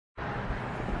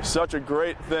Such a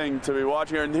great thing to be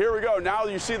watching here. And here we go. Now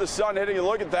you see the sun hitting it.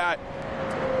 Look at that.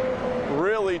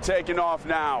 Really taking off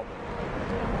now.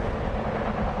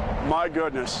 My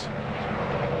goodness.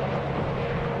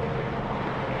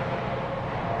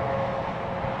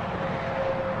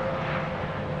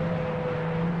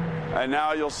 And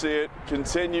now you'll see it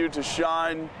continue to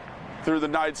shine through the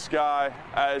night sky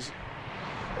as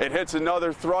it hits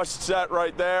another thrust set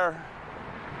right there.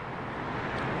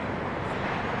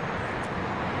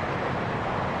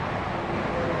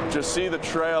 Just see the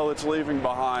trail it's leaving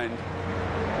behind.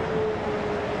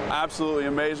 Absolutely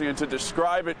amazing. And to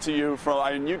describe it to you from,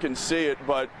 I mean, you can see it,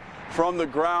 but from the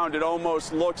ground, it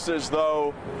almost looks as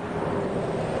though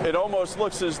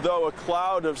a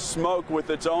cloud of smoke with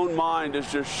its own mind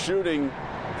is just shooting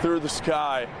through the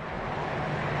sky.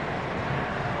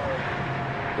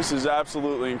 This is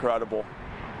absolutely incredible.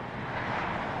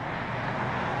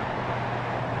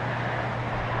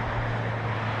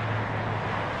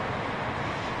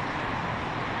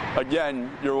 Again,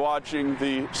 you're watching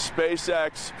the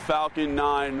SpaceX Falcon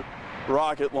 9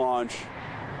 rocket launch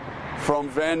from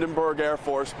Vandenberg Air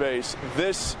Force Base,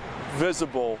 this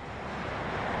visible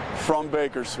from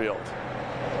Bakersfield.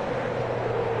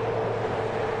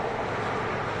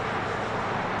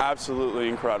 Absolutely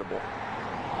incredible.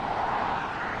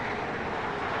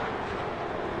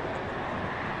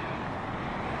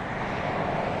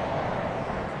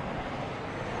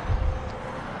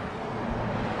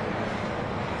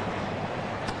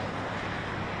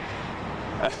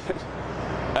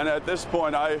 And at this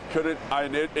point,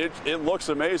 it looks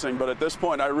amazing, but at this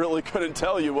point, I really couldn't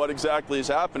tell you what exactly is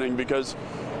happening because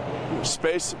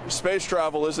space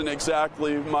travel isn't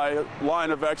exactly my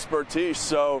line of expertise.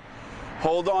 So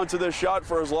hold on to this shot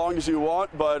for as long as you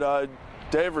want. But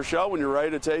Dave, Rochelle, when you're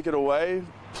ready to take it away,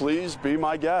 please be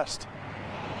my guest.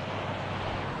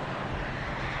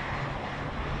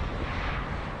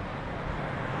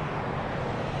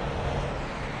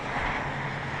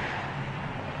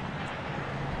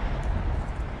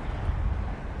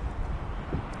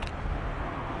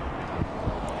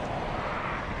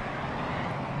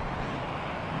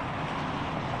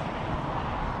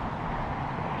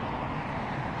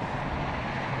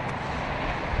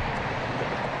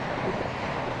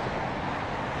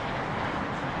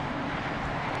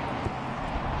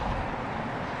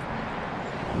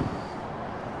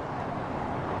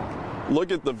 Look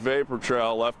at the vapor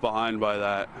trail left behind by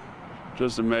that.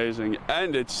 Just amazing.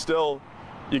 And it's still,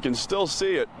 you can still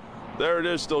see it. There it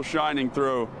is, still shining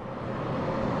through.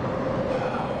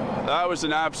 That was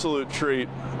an absolute treat.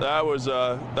 That was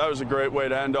a great way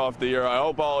to end off the year. I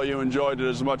hope all of you enjoyed it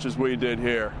as much as we did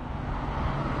here.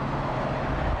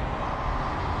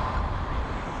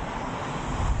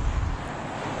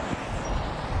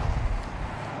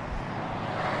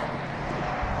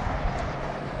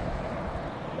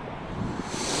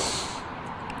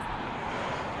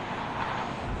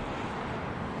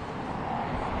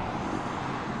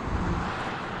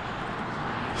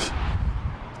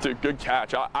 Dude, good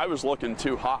catch. I was looking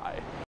too high.